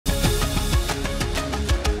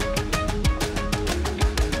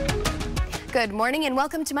Good morning and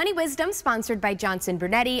welcome to Money Wisdom, sponsored by Johnson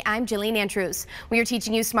Brunetti. I'm Jillian Andrews. We are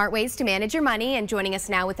teaching you smart ways to manage your money, and joining us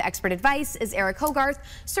now with expert advice is Eric Hogarth,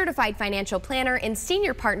 certified financial planner and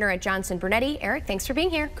senior partner at Johnson Brunetti. Eric, thanks for being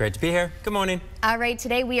here. Great to be here. Good morning. All right,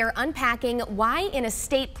 today we are unpacking why an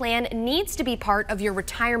estate plan needs to be part of your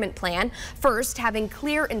retirement plan. First, having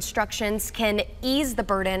clear instructions can ease the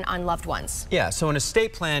burden on loved ones. Yeah, so an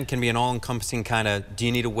estate plan can be an all-encompassing kind of, do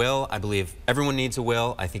you need a will? I believe everyone needs a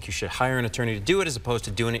will. I think you should hire an attorney to do it as opposed to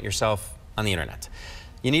doing it yourself on the internet.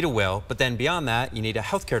 You need a will, but then beyond that, you need a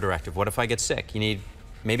healthcare directive. What if I get sick? You need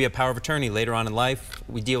maybe a power of attorney later on in life.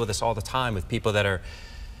 We deal with this all the time with people that are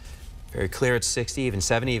very clear at 60, even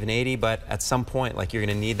 70, even 80, but at some point, like, you're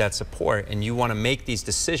going to need that support, and you want to make these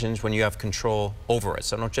decisions when you have control over it.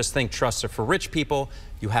 So don't just think trusts are for rich people.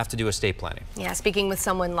 You have to do estate planning. Yeah, speaking with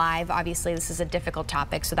someone live, obviously this is a difficult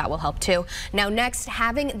topic, so that will help too. Now next,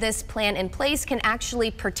 having this plan in place can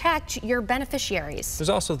actually protect your beneficiaries. There's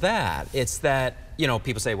also that. It's that, you know,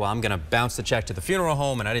 people say, well, I'm going to bounce the check to the funeral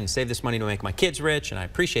home and I didn't save this money to make my kids rich, and I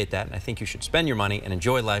appreciate that, and I think you should spend your money and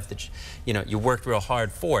enjoy life that, you worked real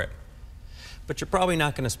hard for it. But you're probably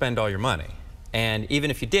not going to spend all your money. And even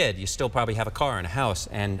if you did, you still probably have a car and a house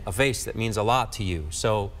and a vase that means a lot to you.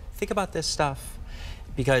 So think about this stuff,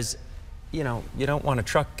 because, you don't want a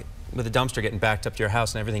truck with a dumpster getting backed up to your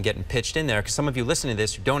house and everything getting pitched in there, because some of you listening to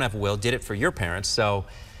this who don't have a will did it for your parents. So,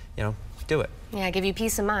 do it. Yeah, give you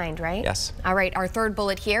peace of mind, right? Yes. All right, our third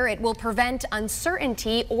bullet here, it will prevent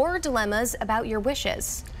uncertainty or dilemmas about your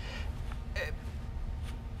wishes.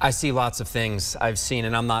 I see lots of things. I've seen,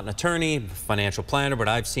 and I'm not an attorney, financial planner, but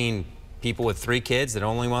I've seen people with 3 kids that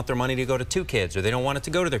only want their money to go to 2 kids, or they don't want it to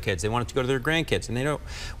go to their kids. They want it to go to their grandkids, and they don't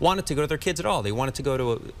want it to go to their kids at all. They want it to go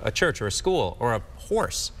to a church or a school or a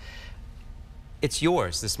horse. It's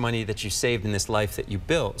yours, this money that you saved in this life that you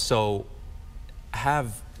built. So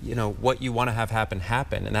have, what you want to have happen,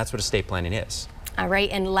 and that's what estate planning is. All right,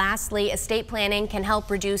 and lastly, estate planning can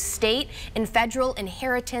help reduce state and federal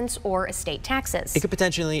inheritance or estate taxes. It could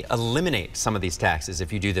potentially eliminate some of these taxes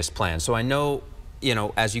if you do this plan. So I know,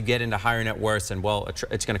 as you get into higher net worths and, well,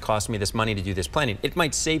 it's going to cost me this money to do this planning, it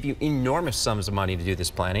might save you enormous sums of money to do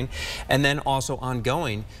this planning. And then also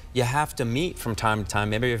ongoing, you have to meet from time to time,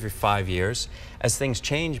 maybe every 5 years, as things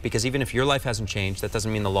change, because even if your life hasn't changed, that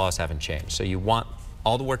doesn't mean the laws haven't changed. So you want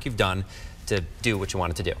all the work you've done to do what you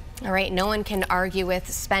wanted to do. All right, no one can argue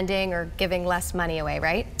with spending or giving less money away,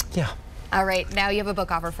 right? Yeah. All right, now you have a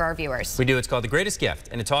book offer for our viewers. We do. It's called The Greatest Gift,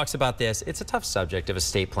 and it talks about this. It's a tough subject of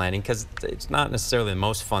estate planning because it's not necessarily the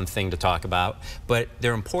most fun thing to talk about, but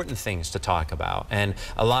they're important things to talk about. And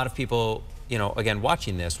a lot of people, again,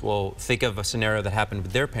 watching this will think of a scenario that happened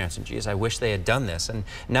with their parents, and geez, I wish they had done this. And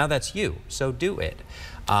now that's you, so do it.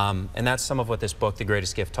 And that's some of what this book, The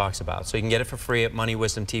Greatest Gift, talks about. So you can get it for free at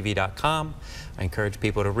moneywisdomtv.com. I encourage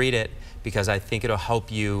people to read it because I think it'll help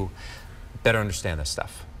you better understand this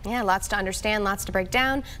stuff. Yeah, lots to understand, lots to break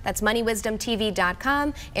down. That's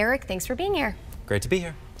moneywisdomtv.com. Eric, thanks for being here. Great to be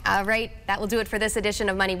here. All right, that will do it for this edition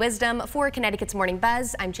of Money Wisdom. For Connecticut's Morning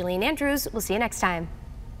Buzz, I'm Jillian Andrews. We'll see you next time.